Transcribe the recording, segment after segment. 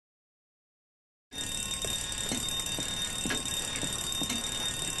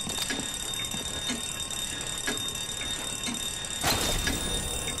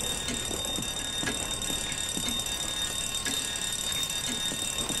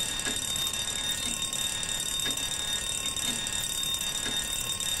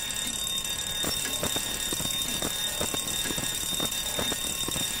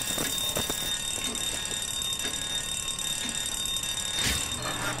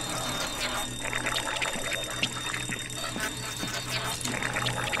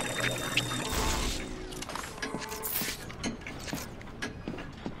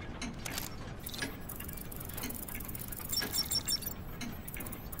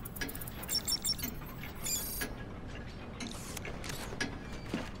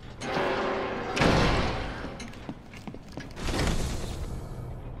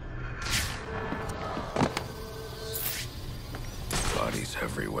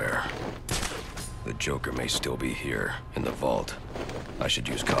everywhere. The Joker may still be here, in the vault. I should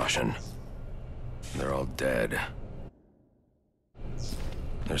use caution. They're all dead.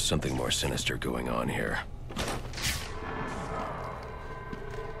 There's something more sinister going on here.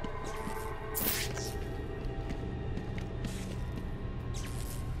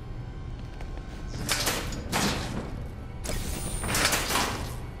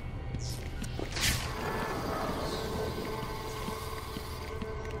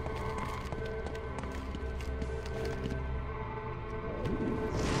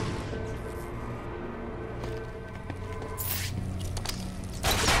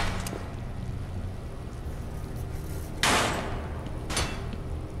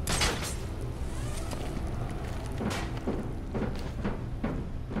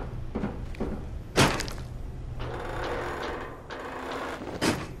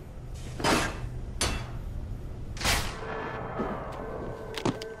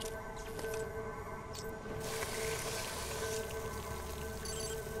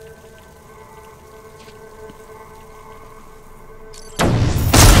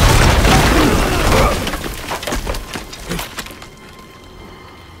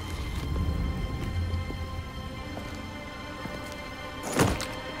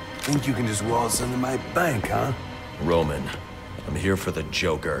 Think you can just waltz into my bank, huh? Roman, I'm here for the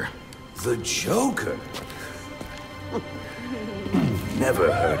Joker. The Joker?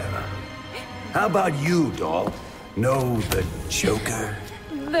 Never heard of him. How about you, doll? Know the Joker?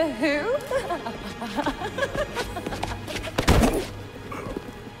 The who?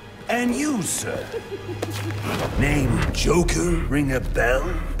 And you, sir? Name Joker ring a bell?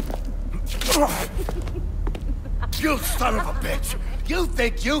 You son of a bitch! You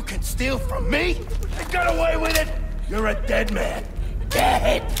think you can steal from me? You got away with it? You're a dead man.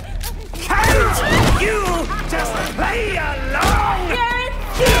 Dead! Can't you just play along?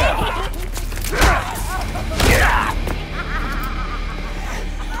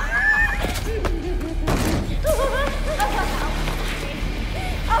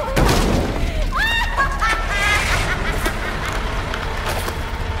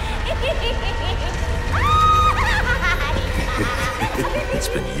 It's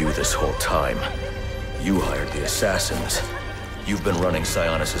been you this whole time. You hired the assassins. You've been running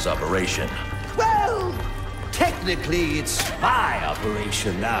Sionis' operation. Well, technically it's my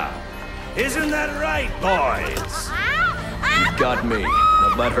operation now. Isn't that right, boys? You got me.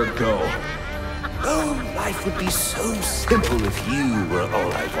 Now let her go. Oh, life would be so simple if you were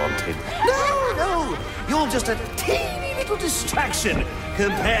all I wanted. No, you're just a teeny little distraction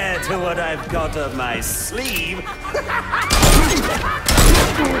compared to what I've got up my sleeve.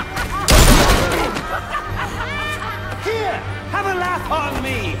 Here, have a laugh on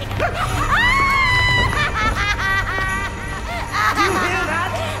me. Do you hear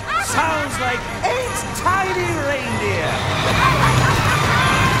that? Sounds like 8 tiny reindeer.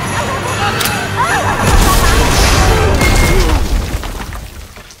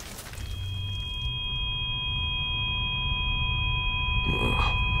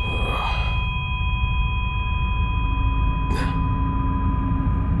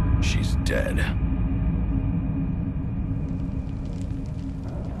 She's dead.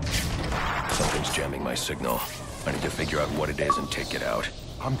 Something's jamming my signal. I need to figure out what it is and take it out.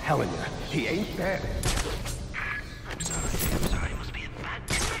 I'm telling you, he ain't dead. I'm sorry, it must be a bad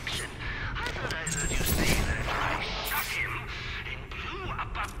connection. I thought I heard you say that if I shot him and blew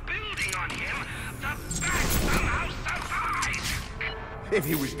up a building on him, the bat somehow survived. If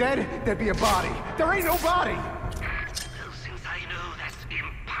he was dead, there'd be a body. There ain't no body! Well, since I know that's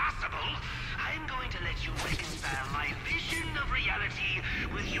impossible, I'm going to let you reconcile my vision of reality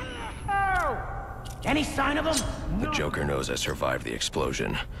with your... Oh! Any sign of him? The Joker knows I survived the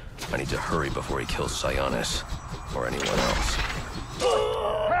explosion. I need to hurry before he kills Sionis. Or anyone else.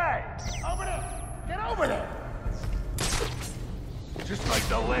 Hey! Over there! Get over there! Just like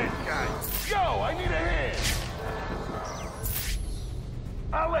the last guy. Yo, I need a hand!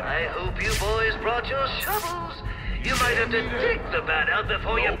 I hope you boys brought your shovels. You might have to dig the bat out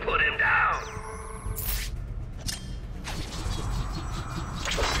before you put him down.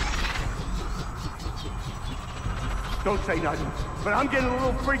 Don't say nothing, but I'm getting a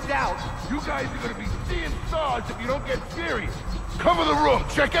little freaked out. You guys are gonna be seeing stars if you don't get serious. Cover the room,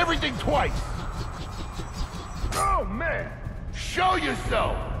 check everything twice. Oh, man. Show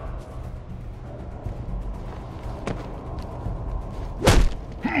yourself.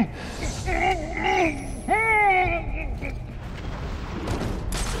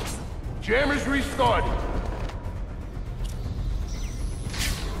 Jammers restarted.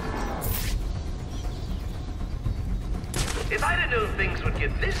 If I'd have known things would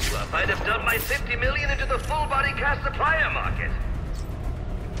give this to up, I'd have dumped my 50 million into the full-body cast supplier market.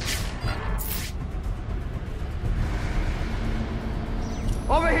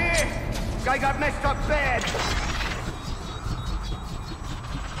 Over here! Guy got messed up bad.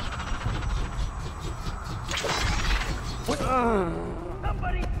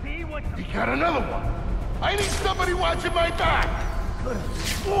 Somebody see what He got another one. I need somebody watching my back. could have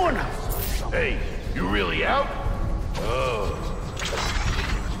sworn I saw something. Hey, you really out? Oh.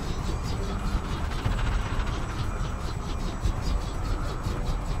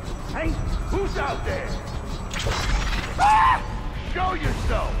 Hey, Who's out there? Ah! Show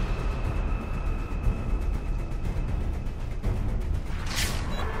yourself!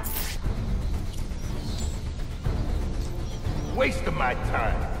 Wasting my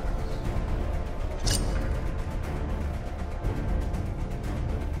time.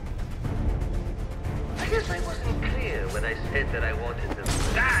 I guess I wasn't clear when I said that I wanted them.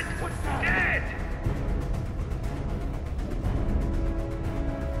 That was dead!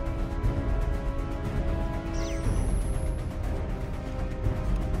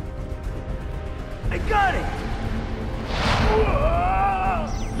 I got it!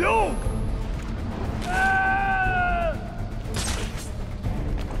 No! Ah!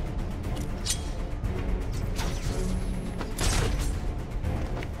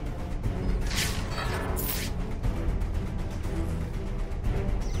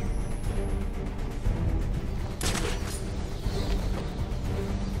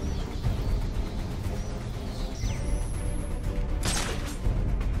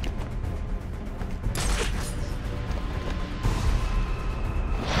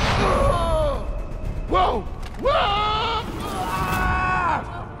 Whoa! Whoa! Ah!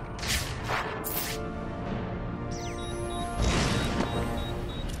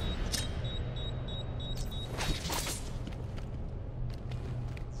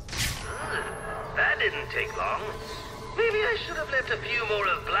 That didn't take long. Maybe I should have left a few more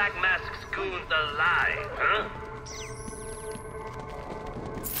of Black Mask's goons alive, huh?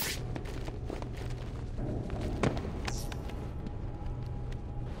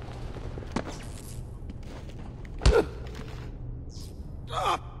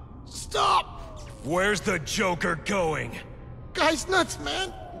 Stop! Where's the Joker going? Guy's nuts,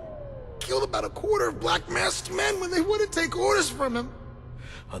 man. Killed about a quarter of Black Mask's men when they wouldn't take orders from him.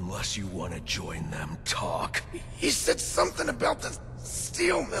 Unless you want to join them, talk. He said something about the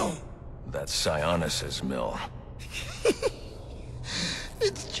steel mill. That's Sionis's mill.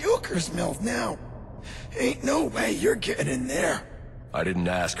 It's Joker's mill now. Ain't no way you're getting in there. I didn't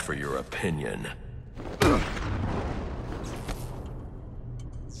ask for your opinion.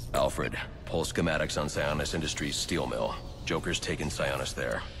 Alfred, pull schematics on Sionis Industries' steel mill. Joker's taking Sionis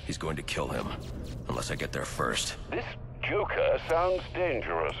there. He's going to kill him. Unless I get there first. This Joker sounds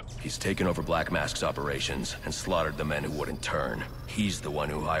dangerous. He's taken over Black Mask's operations and slaughtered the men who wouldn't turn. He's the one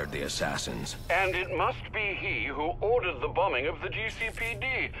who hired the assassins. And it must be he who ordered the bombing of the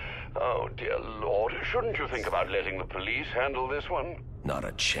GCPD. Oh, dear Lord. Shouldn't you think about letting the police handle this one? Not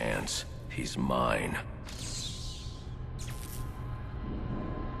a chance. He's mine.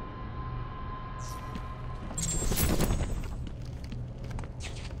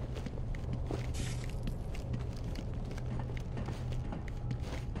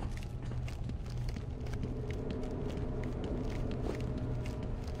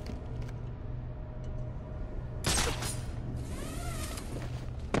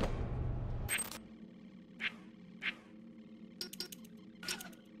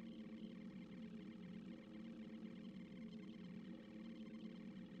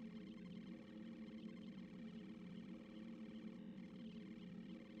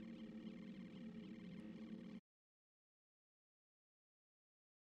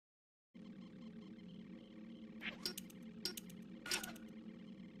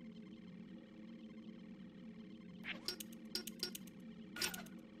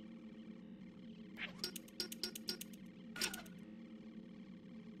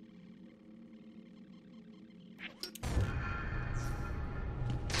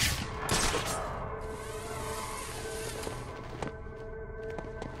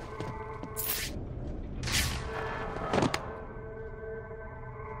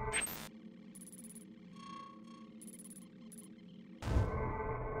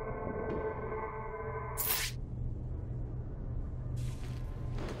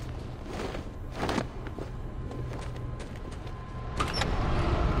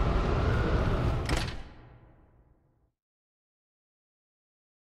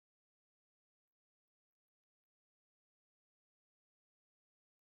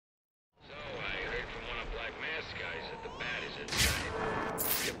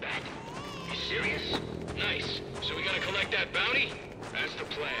 Nice. So we gotta collect that bounty? That's the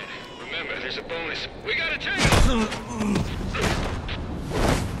plan. Remember, there's a bonus. We gotta take him!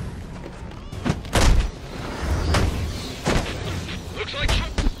 Looks like...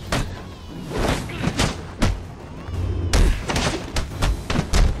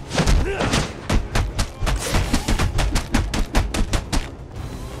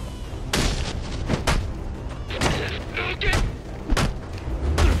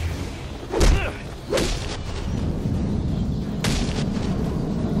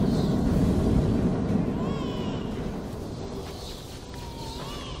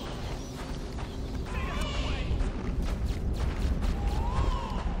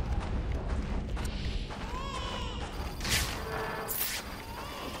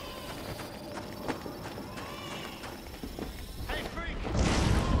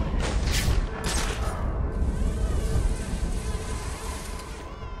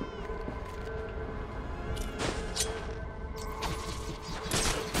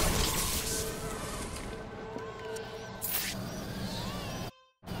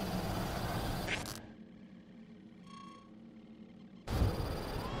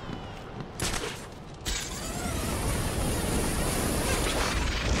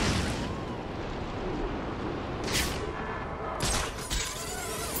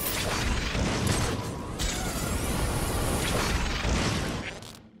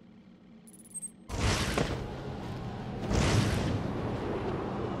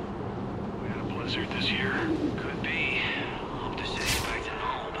 this year. Could be. Hope the city's back to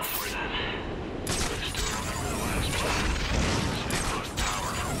normal before then. Still remember the last plan. City lost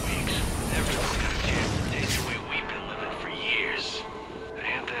power for weeks. Everyone got a chance to taste the way we've been living for years.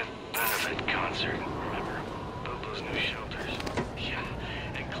 And that benefit concert, remember? Built those new shelters. Yeah,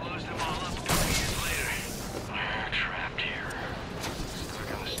 and closed them all up a couple years later. We're trapped here. Stuck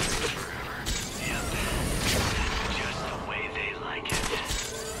on the streets forever. Yep. Just the way they like it.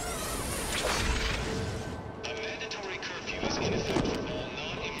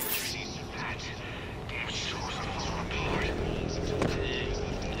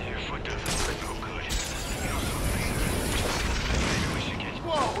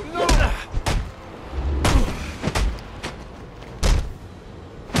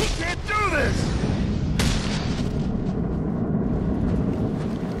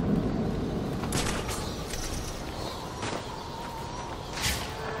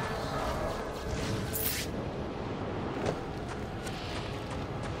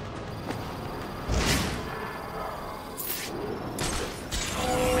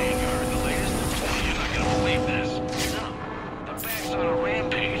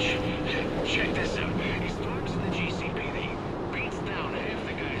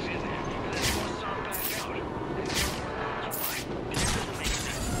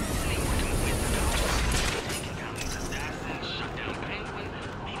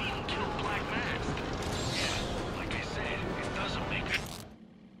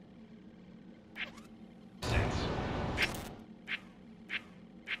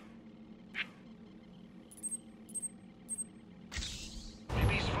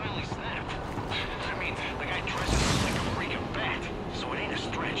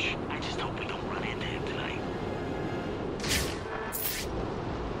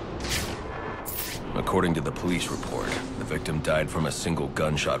 According to the police report, the victim died from a single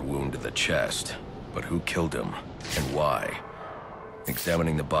gunshot wound to the chest. But who killed him, and why?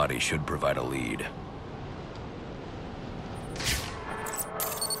 Examining the body should provide a lead.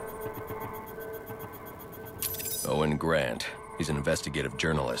 Owen Grant. He's an investigative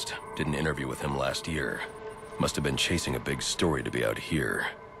journalist. Did an interview with him last year. Must have been chasing a big story to be out here.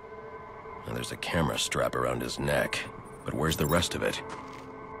 Now there's a camera strap around his neck. But where's the rest of it?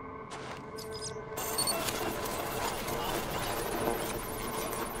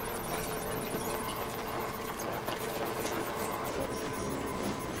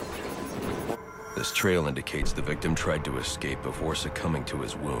 This trail indicates the victim tried to escape before succumbing to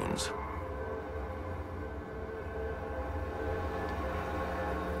his wounds.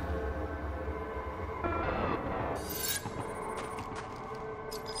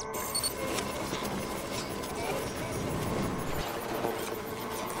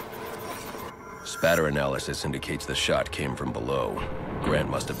 Spatter analysis indicates the shot came from below. Grant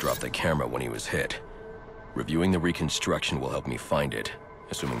must have dropped the camera when he was hit. Reviewing the reconstruction will help me find it,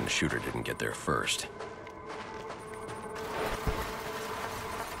 assuming the shooter didn't get there first.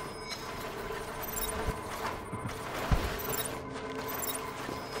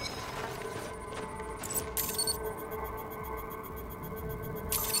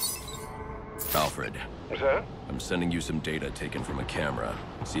 Alfred. Sir? I'm sending you some data taken from a camera.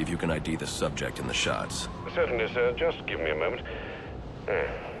 See if you can ID the subject in the shots. Certainly, sir. Just give me a moment.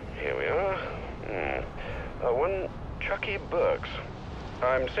 Here we are. One Chucky Burks.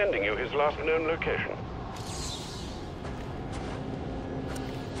 I'm sending you his last known location.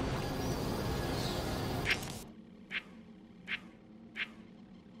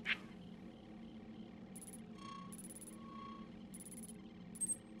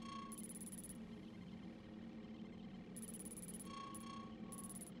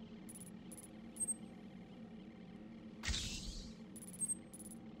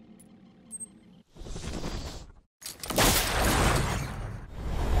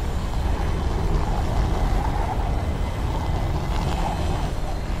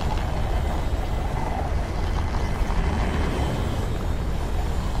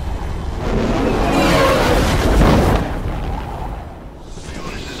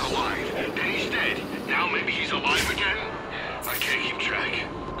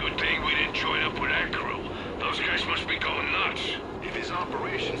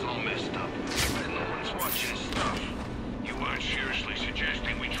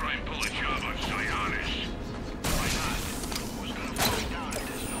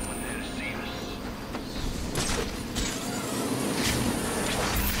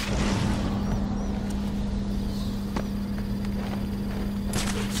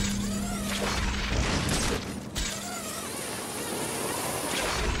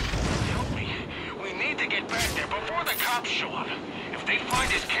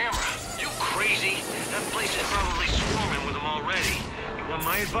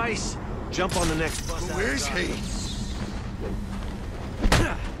 Jump on the next bus. Who is he?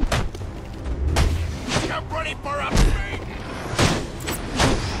 Get ready for a fight!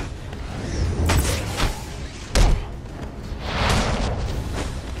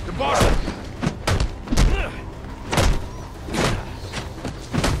 The boss!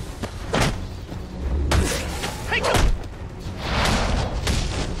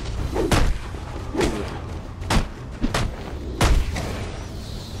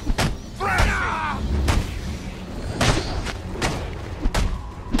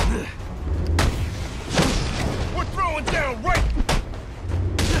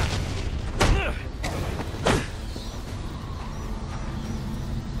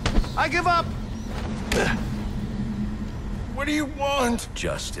 I give up! What do you want?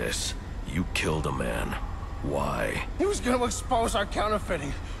 Justice. You killed a man. Why? He was gonna expose our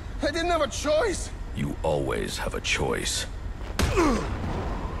counterfeiting. I didn't have a choice. You always have a choice. Pickings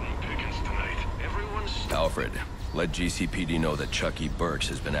tonight. Everyone's... Alfred, let GCPD know that Chucky Burks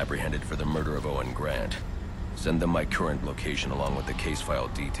has been apprehended for the murder of Owen Grant. Send them my current location along with the case file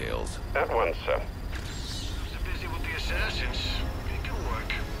details. At once, sir. So busy with the assassins. It can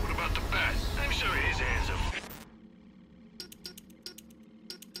work. What about the bat? I'm sure his hands are...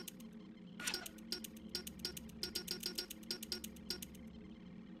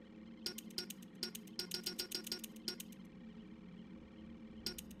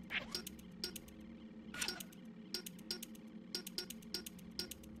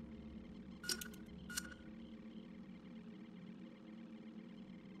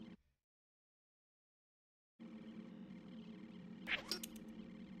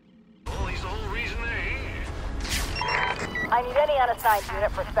 I need any unassigned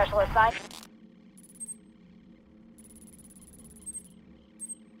unit for special assignment.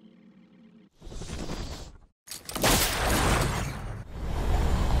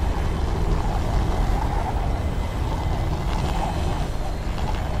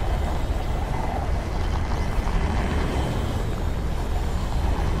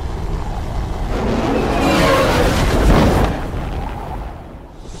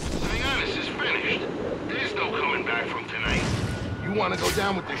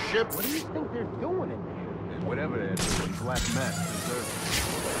 Down with the ship? What do you think they're doing in there? And whatever they're doing, Black Mass deserves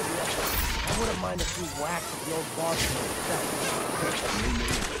it. I wouldn't mind a few whacks of the old boss himself.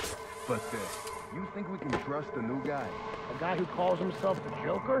 But you think we can trust the new guy? A guy who calls himself the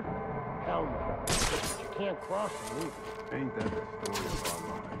Joker? Hell no. But you can't cross him either. Ain't that the story of our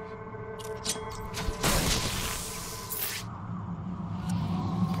lives?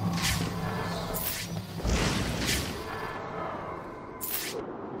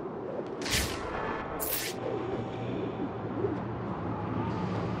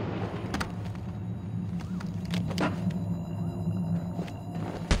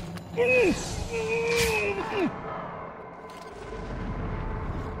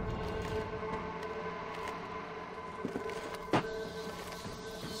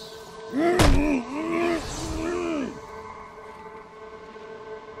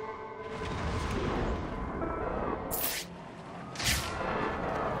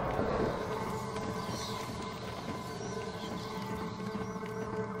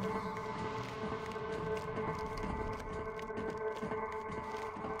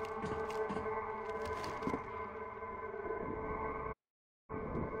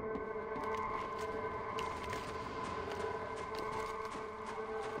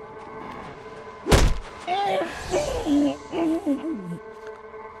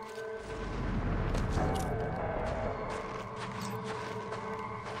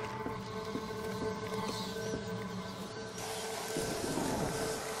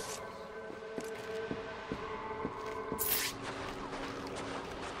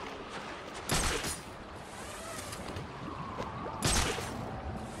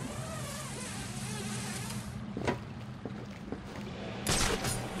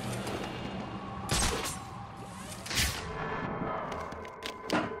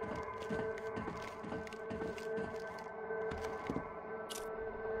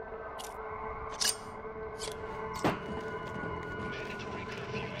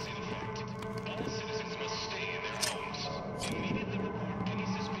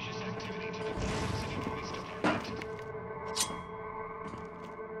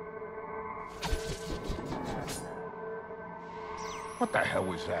 What the hell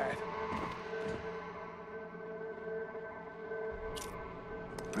was that?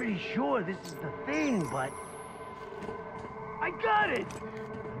 Pretty sure this is the thing, but... I got it!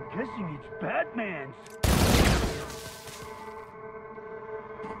 I'm guessing it's Batman's.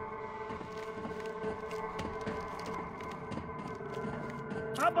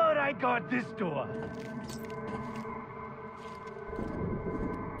 How about I guard this door?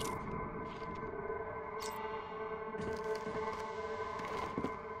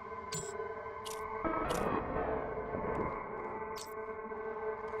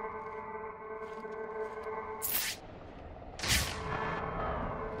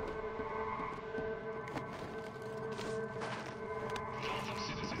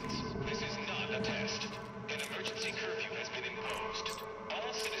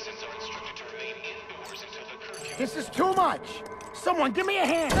 This is too much! Someone give me a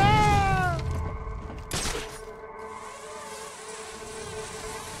hand! Ah!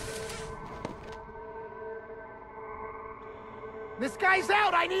 This guy's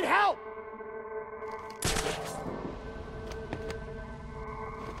out! I need help!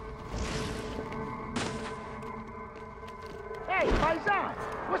 Hey, Paisan!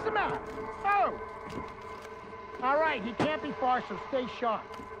 What's the matter? Oh! All right, he can't be far, so stay sharp.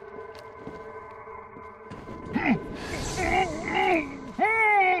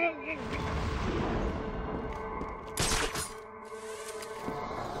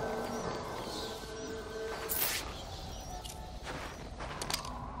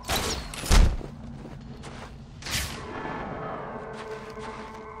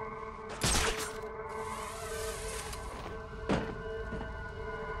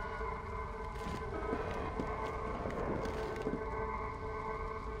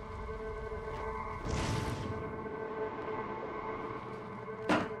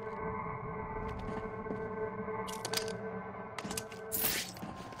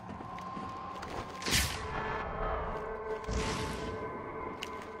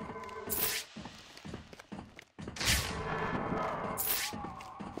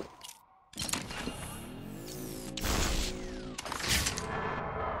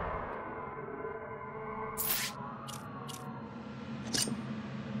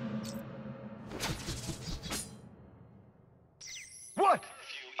 What?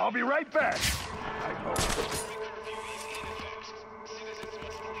 I'll be right back. I hope.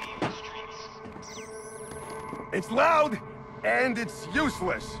 It's loud, and it's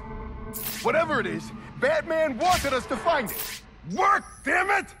useless. Whatever it is, Batman wanted us to find it. Work,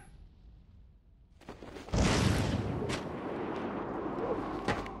 damn it!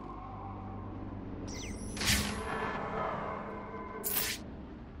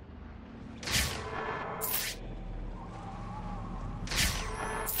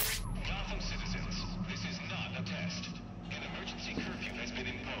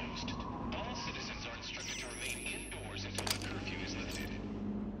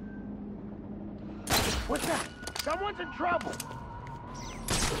 What's that? Someone's in trouble!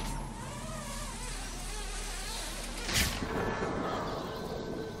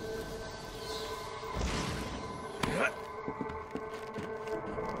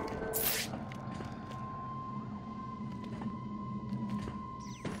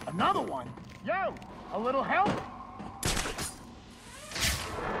 Another one? Yo, a little help?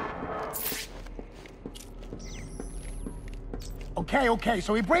 Okay,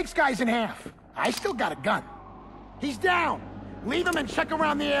 so he breaks guys in half. I still got a gun. He's down. Leave him and check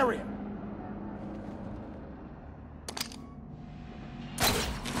around the area.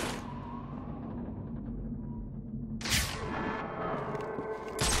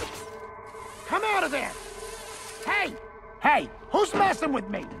 Come out of there! Hey, who's messing with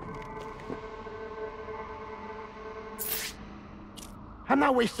me? I'm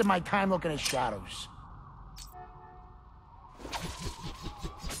not wasting my time looking at shadows.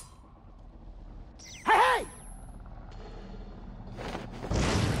 Hey!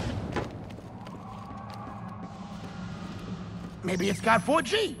 Maybe it's got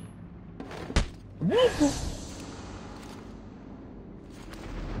 4G.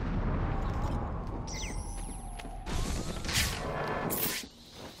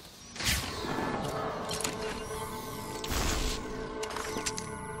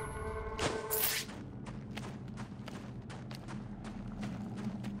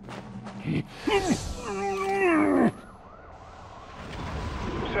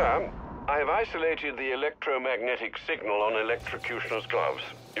 Sir, I have isolated the electromagnetic signal on Electrocutioner's gloves.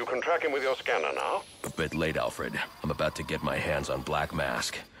 You can track him with your scanner now. A bit late, Alfred. I'm about to get my hands on Black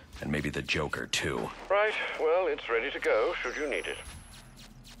Mask. And maybe the Joker, too. Right, well, it's ready to go, should you need it.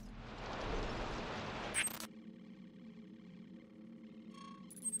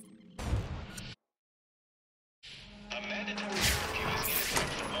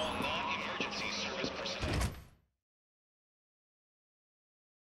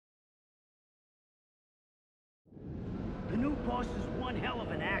 boss is one hell of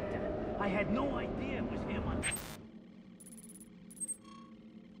an actor. I had no idea it was him on...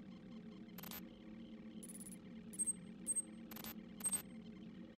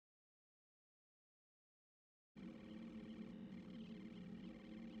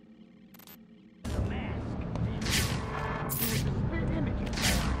 The mask. It was a spit image.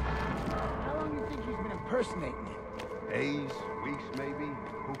 How long do you think he's been impersonating him? Days, weeks, maybe.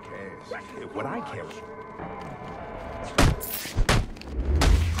 Who cares? What I care is...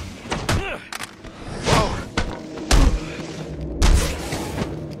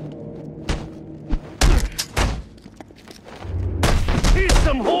 Here's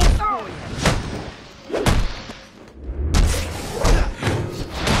some holes for you.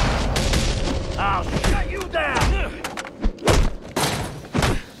 I'll shut you down.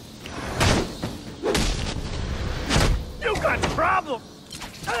 You got problems.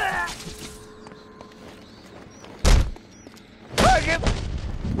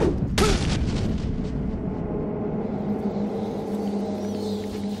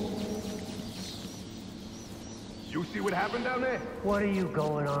 You see what happened down there? What are you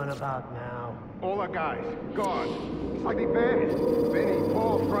going on about now? All our guys, gone. It's like they vanished. Benny,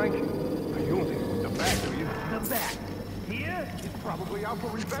 Paul, Frank. You don't think it was the bat, do you? The bat. Here? He's probably out for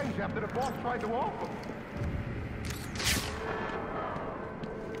revenge after the boss tried to off him.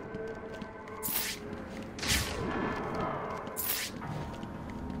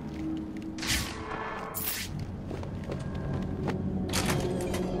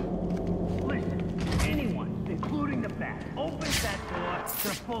 Opens that door,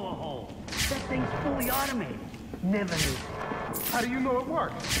 they're full of holes. That thing's fully automated. Never knew. How do you know it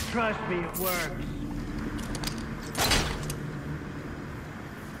works? Trust me, it works.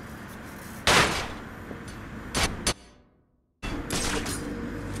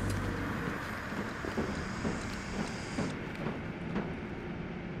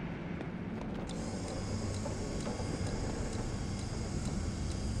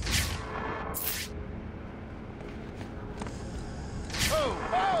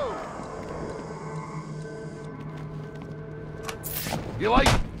 You like...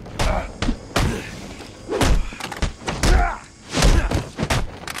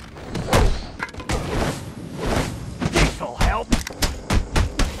 This'll help.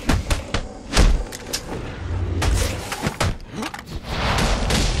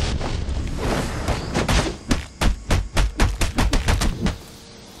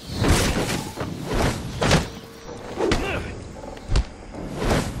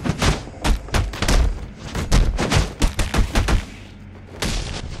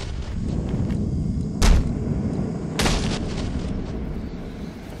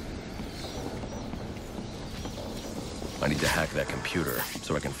 I need to hack that computer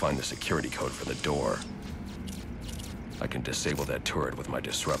so I can find the security code for the door. I can disable that turret with my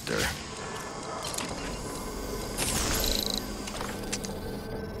disruptor.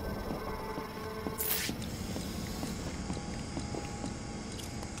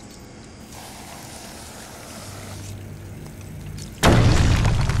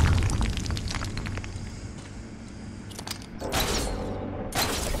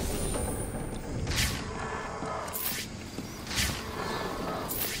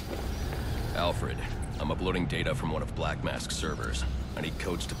 Alfred, I'm uploading data from one of Black Mask's servers. I need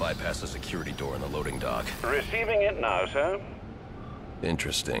codes to bypass the security door in the loading dock. Receiving it now, sir.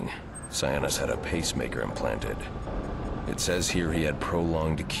 Interesting. Sionis had a pacemaker implanted. It says here he had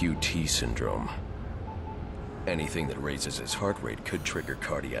prolonged QT syndrome. Anything that raises his heart rate could trigger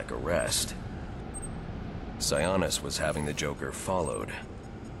cardiac arrest. Sionis was having the Joker followed.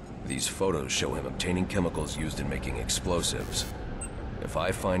 These photos show him obtaining chemicals used in making explosives. If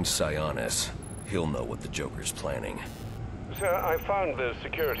I find Sionis, he'll know what the Joker's planning. Sir, I found the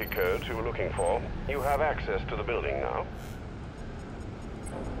security codes you were looking for. You have access to the building now.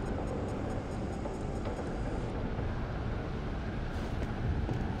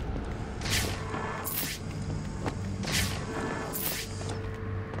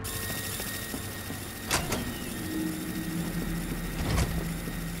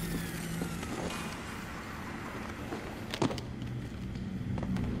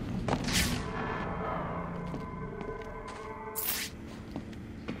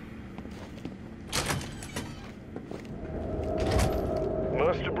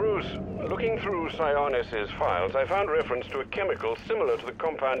 Master Bruce, looking through Sionis' files, I found reference to a chemical similar to the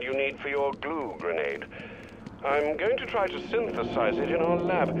compound you need for your glue grenade. I'm going to try to synthesize it in our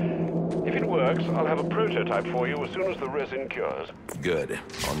lab. If it works, I'll have a prototype for you as soon as the resin cures. Good.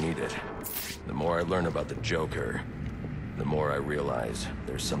 I'll need it. The more I learn about the Joker, the more I realize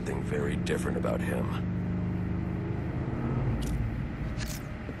there's something very different about him.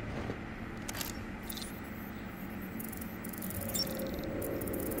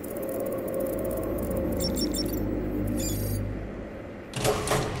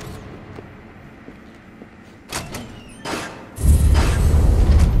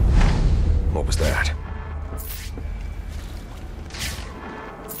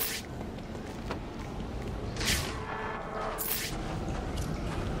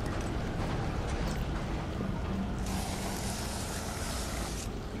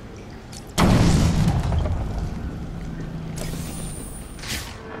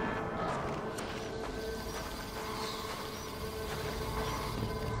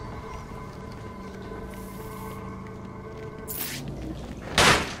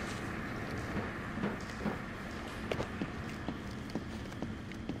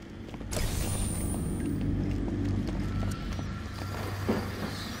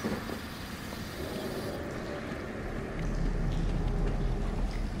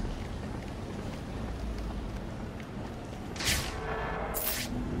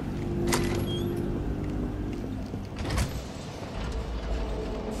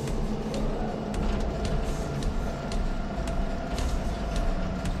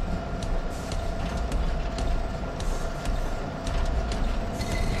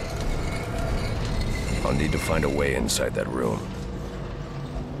 find a way inside that room.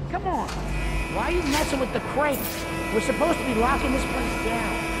 Come on. Why are you messing with the crate? We're supposed to be locking this place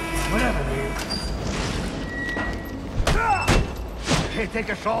down. Whatever, dude. Can't take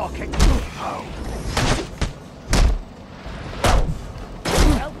us all.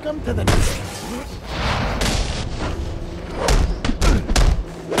 Welcome to the...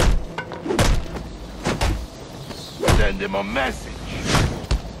 Send him a message.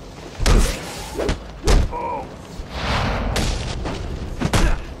 Oh.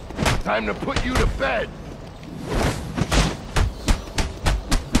 Time to put you to bed.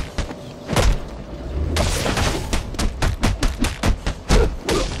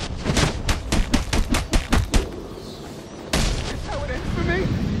 Is how it ends for me?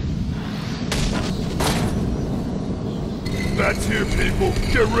 That's here, people.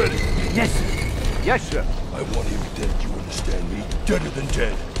 Get ready. Yes, sir. Yes, sir. I want him dead, you understand me? Deader than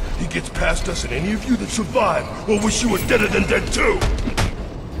dead. He gets past us and any of you that survive will wish you were deader than dead too!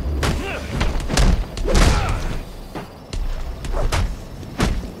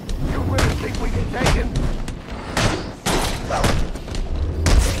 You really think we can take him?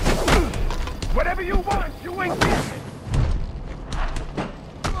 Whatever you want, you ain't getting it!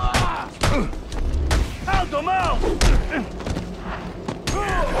 Out the mouth!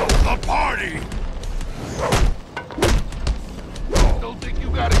 A party! Don't think you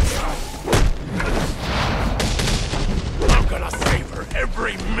got it. I'm gonna savor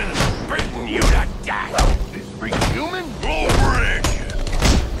every minute of beating you to death! This freak human? Over it!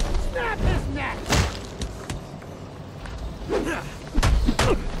 Snap his neck!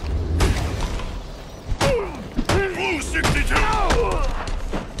 Blue 62!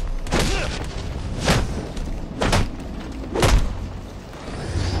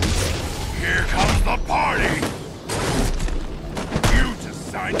 Here comes the party! You just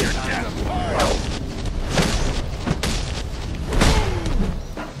signed your death warrant!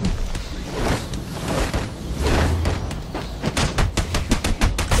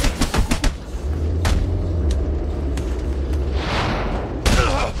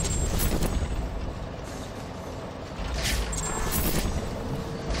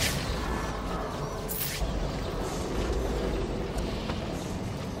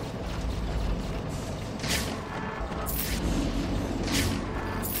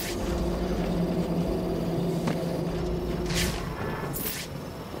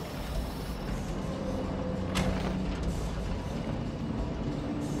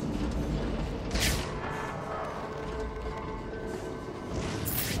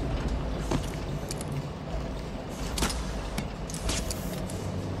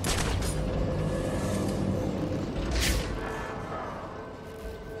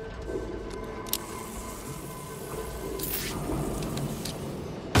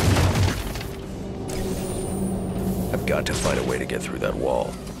 I've got to find a way to get through that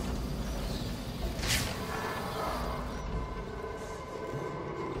wall.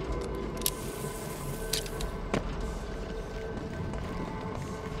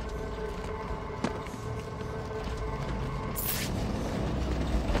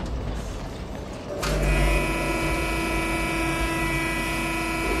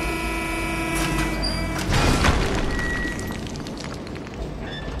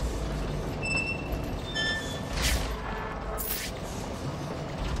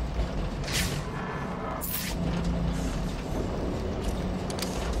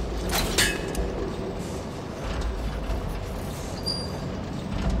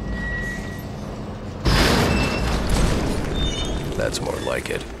 That's more like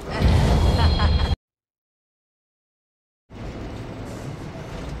it.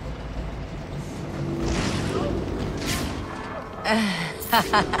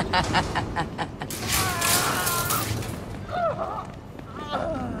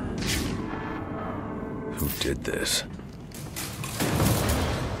 Who did this?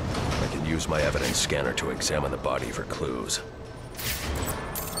 I can use my evidence scanner to examine the body for clues.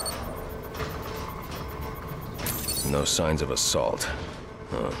 No signs of assault.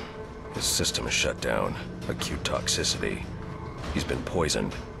 Huh. His system is shut down. Acute toxicity. He's been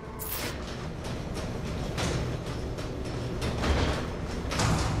poisoned.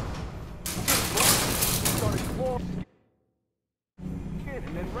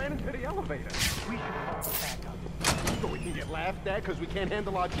 And then ran into the elevator. We should call the backup. So we can get laughed at because we can't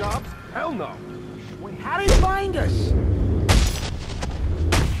handle our jobs? Hell no. Wait, how did he find us?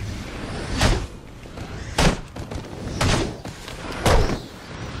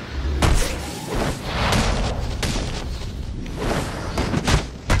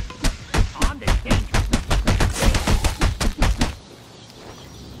 On the danger.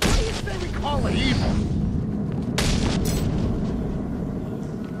 What do you say we call it evil?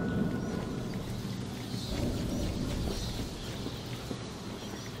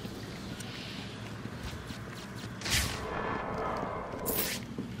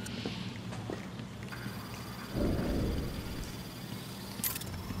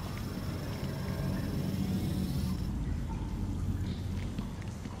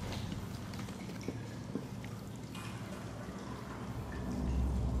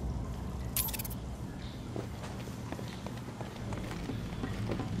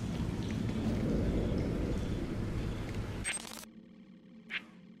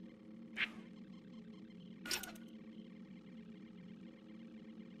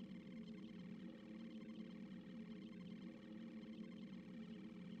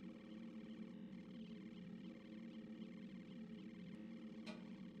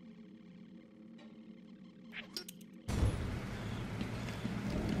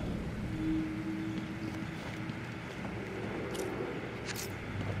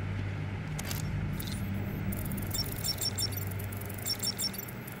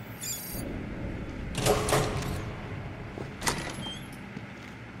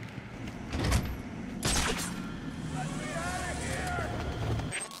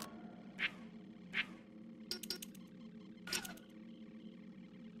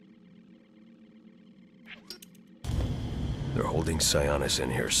 holding Sionis in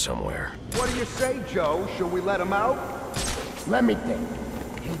here somewhere. What do you say, Joe? Should we let him out? Let me think.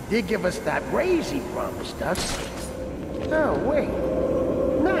 He did give us that raise he promised us. Oh, wait.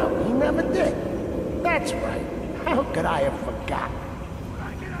 No, he never did. That's right. How could I have forgotten? When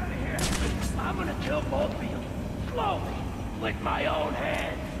I get out of here, I'm gonna kill both of you. Slowly. With my own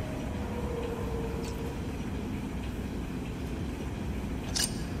hands.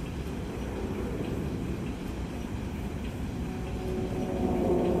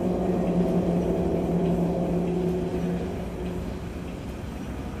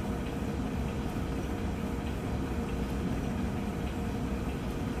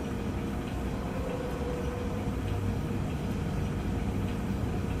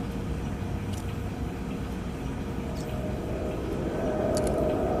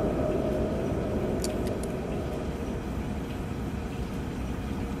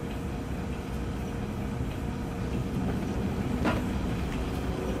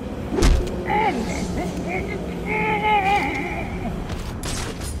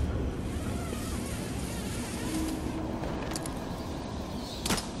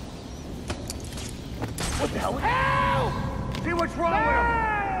 What the hell? Help! See what's wrong with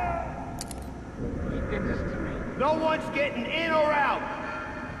him? He did this to me. No one's getting in or out.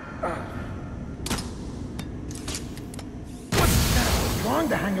 What's wrong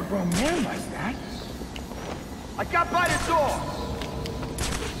to hang a grown man like that? I got by the door.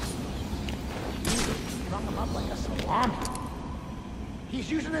 Strung him up like a salami.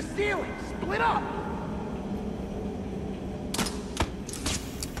 He's using the ceiling. Split up.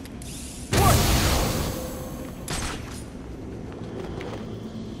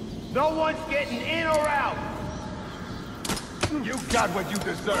 No one's getting in or out. You got what you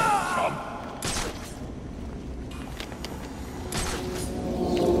deserve, chump.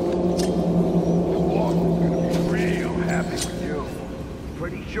 The boss is gonna be real happy with you.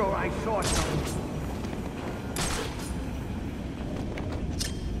 Pretty sure I saw something.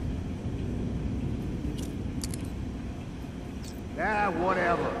 Ah,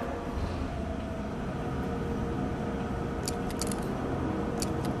 whatever.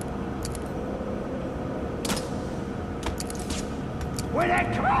 Where'd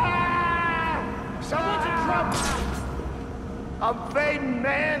that come from? Someone's in trouble. I'm fading,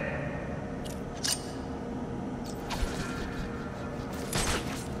 man.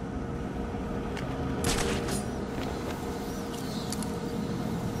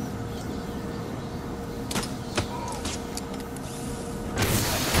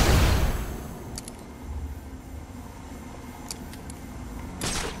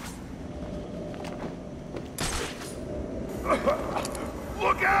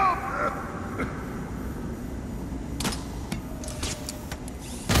 Look out!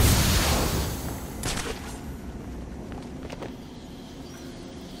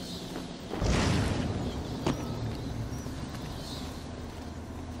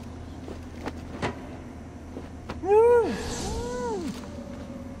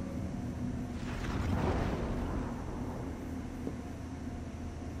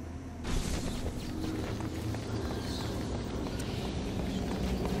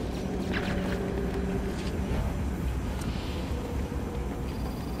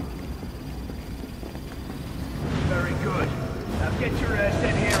 Very good. Now get your ass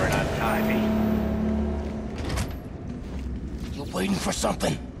in here and untie me. You waiting for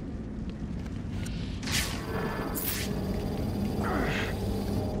something?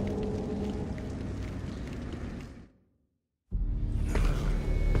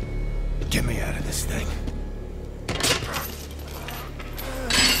 Get me out of this thing.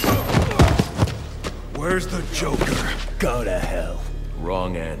 Where's the Joker? Go to hell.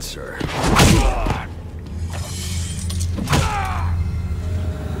 Wrong answer.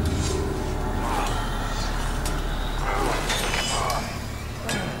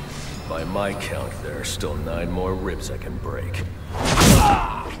 By my count, there are still 9 more ribs I can break.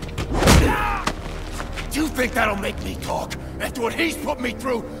 Do you think that'll make me talk? After what he's put me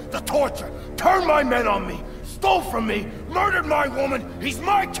through, the torture, turned my men on me, stole from me, murdered my woman, he's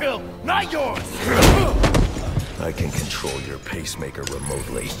my kill, not yours! I can control your pacemaker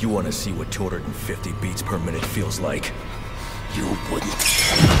remotely. You want to see what 250 beats per minute feels like? You wouldn't.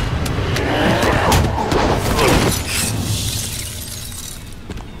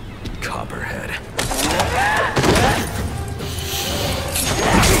 Copperhead.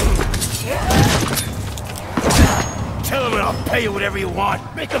 Tell him and I'll pay you whatever you want.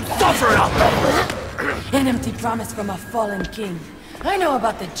 Make him suffer and I'll pay. An empty promise from a fallen king. I know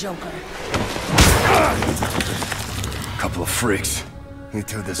about the Joker. Couple of freaks. You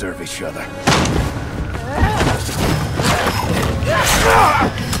two deserve each other.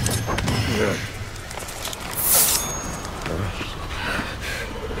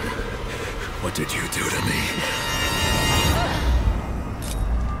 What did you do to me?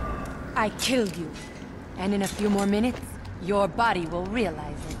 I killed you. And in a few more minutes, your body will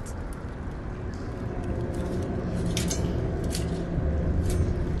realize it.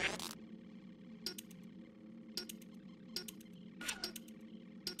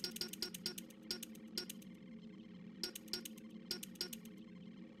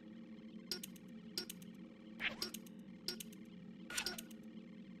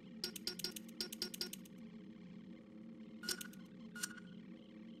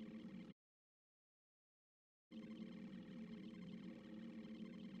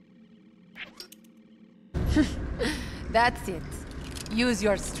 That's it. Use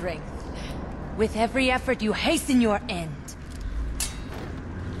your strength. With every effort, you hasten your end.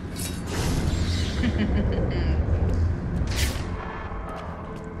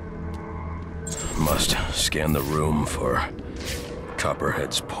 Must scan the room for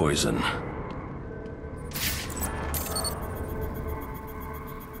Copperhead's poison.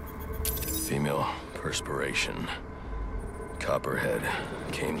 Female perspiration. Copperhead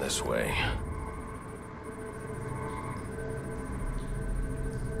came this way.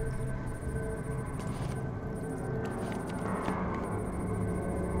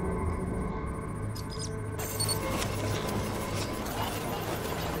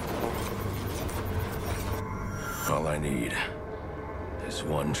 All I need is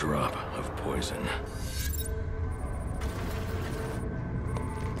one drop of poison.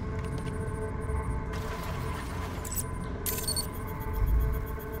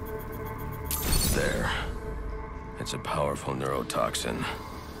 There. It's a powerful neurotoxin.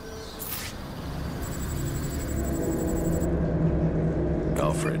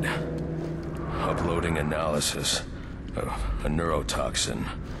 Alfred, uploading analysis of a neurotoxin.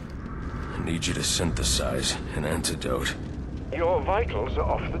 I need you to synthesize an antidote. Your vitals are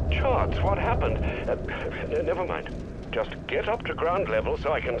off the charts. What happened? Never mind. Just get up to ground level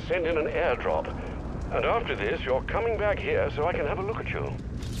so I can send in an airdrop. And after this, you're coming back here so I can have a look at you.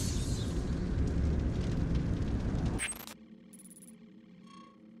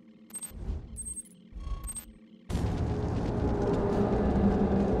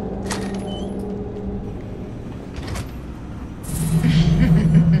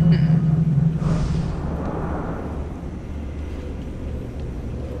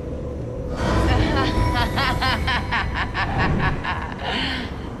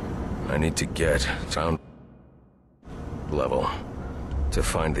 I need to get ground level to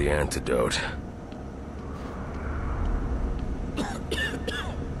find the antidote.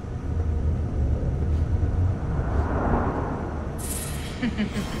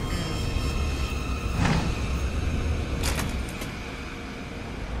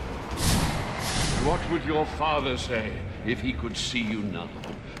 What would your father say if he could see you now,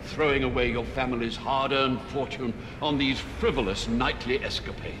 throwing away your family's hard-earned fortune on these frivolous nightly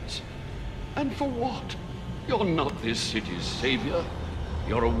escapades? And for what? You're not this city's savior.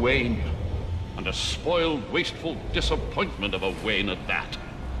 You're a Wayne, and a spoiled, wasteful disappointment of a Wayne at that.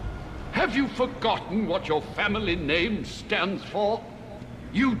 Have you forgotten what your family name stands for?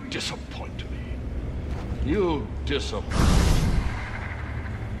 You disappoint me. You disappoint.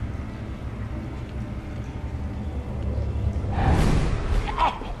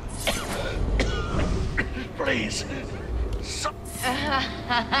 Please.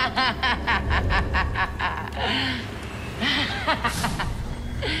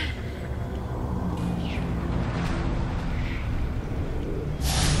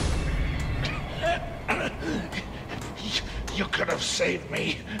 You could have saved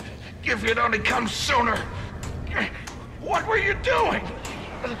me if you'd only come sooner. What were you doing?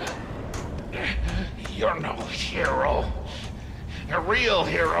 You're no hero. A real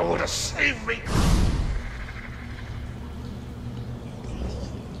hero would have saved me.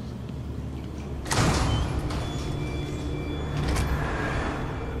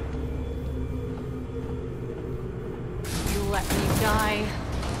 Let me die.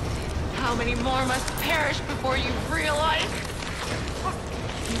 How many more must perish before you realize?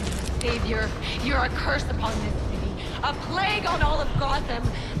 Savior, you're a curse upon this city. A plague on all of Gotham.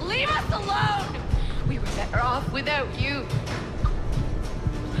 Leave us alone! We were better off without you.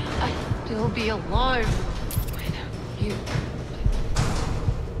 I'd still be alive without you.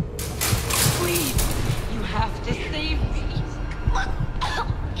 Please, you have to save me.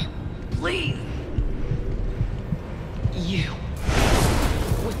 Please. You.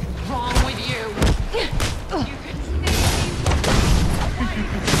 What's wrong with you? You could save me. Why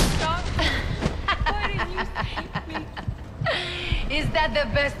didn't you stop? Why didn't you save me?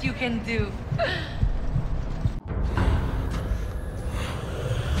 best you can do.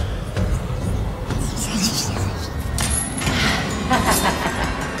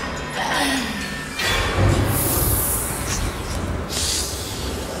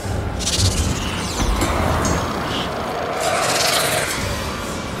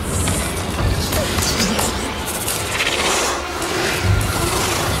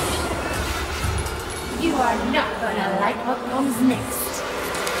 You are not gonna like what comes next.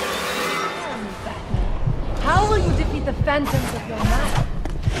 How will you defeat the phantoms of your mind?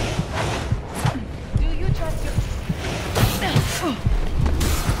 Do you trust your...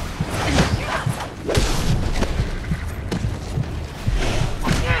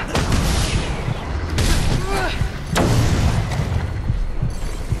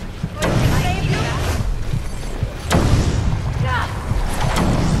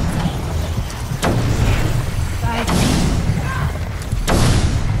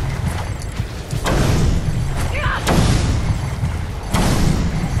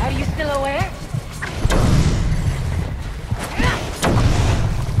 Are you still aware?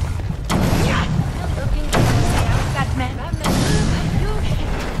 Looking for a way out, Batman. Oh,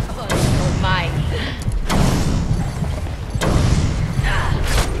 you're mine.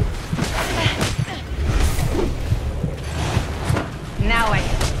 Now I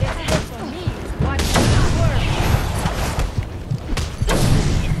can get it for me. Watch it work.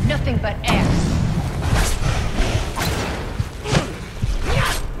 Nothing but air.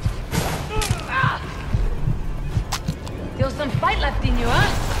 Still some fight left in you, huh?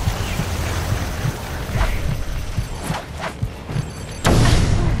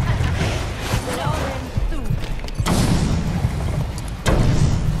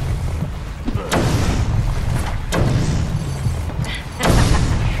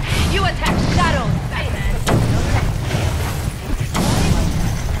 You attack shadows, Batman.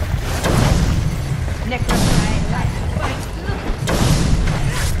 Necrophile life fight.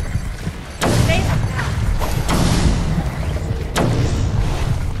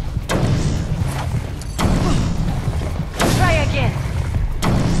 Try again.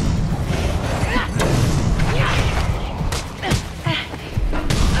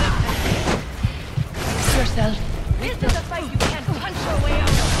 Brace yourself. This is a fight you can't punch your way out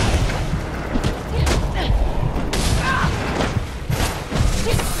of.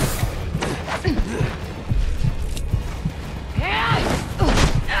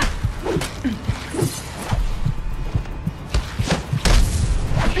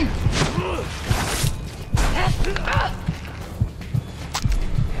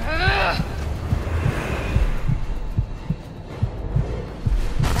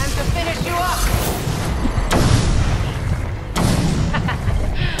 Time to finish you off.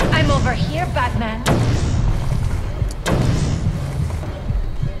 I'm over here, Batman.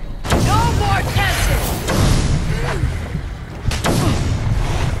 No more chances.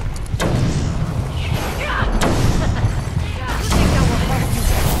 You think that will help you?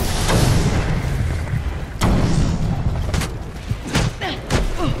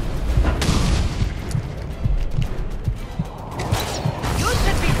 You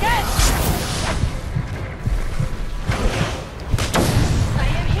should be dead! I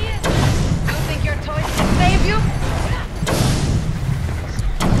am here! You think your toys can save you?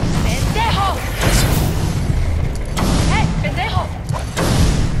 Pendejo! Hey, pendejo!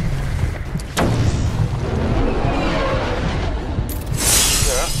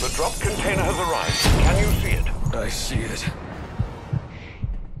 Sir, the drop container has arrived. Can you see it? I see it.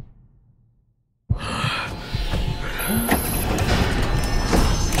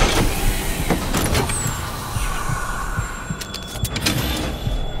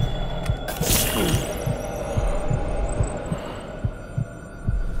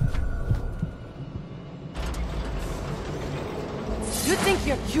 You think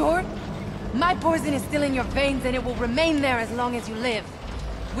you're cured? My poison is still in your veins and it will remain there as long as you live.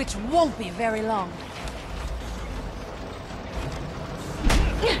 Which won't be very long.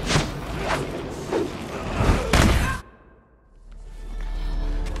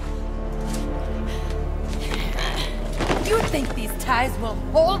 You think these ties will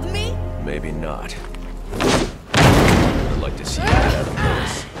hold me? Maybe not. I'd like to see you get out of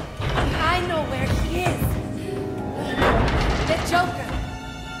this. I know where he is. The Joker.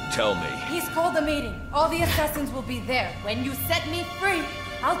 Tell me. He's called a meeting. All the assassins will be there. When you set me free,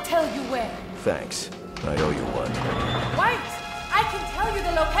 I'll tell you where. Thanks. I owe you one. Wait! I can tell you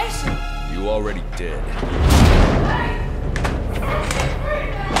the location. You already did.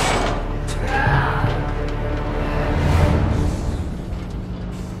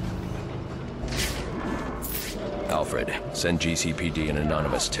 Alfred, Send GCPD an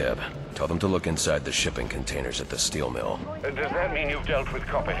anonymous tip. Tell them to look inside the shipping containers at the steel mill. Does that mean you've dealt with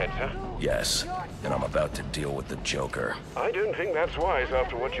Copperhead, sir? Yes, and I'm about to deal with the Joker. I don't think that's wise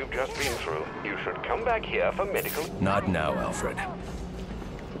after what you've just been through. You should come back here for medical... Not now, Alfred.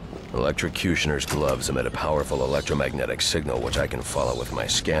 Electrocutioner's gloves emit a powerful electromagnetic signal which I can follow with my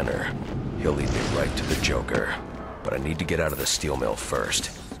scanner. He'll lead me right to the Joker. But I need to get out of the steel mill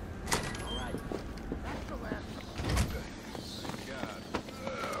first.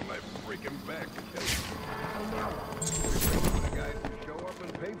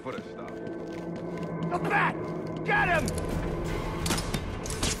 Look at that! Get him!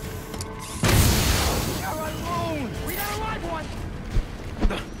 You're alone! We got a live one!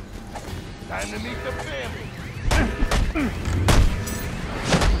 Time to meet the family!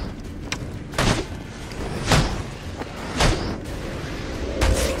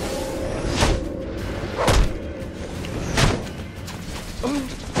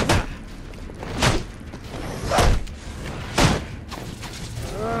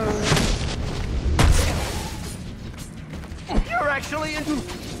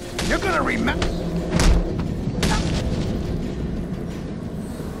 You're gonna remember.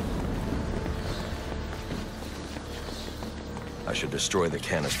 I should destroy the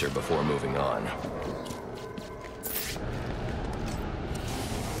canister before moving on.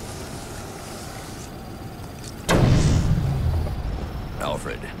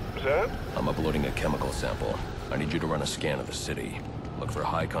 Alfred. Sir? I'm uploading a chemical sample. I need you to run a scan of the city. Look for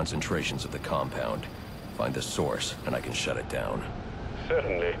high concentrations of the compound. Find the source, and I can shut it down.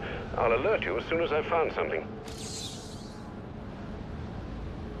 Certainly. I'll alert you as soon as I've found something.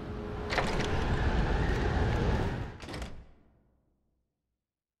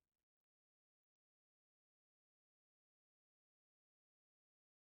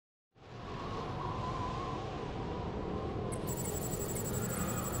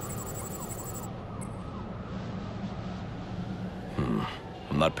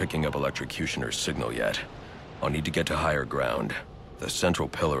 I'm not picking up Electrocutioner's signal yet. I'll need to get to higher ground. The central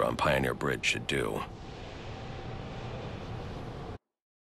pillar on Pioneer Bridge should do.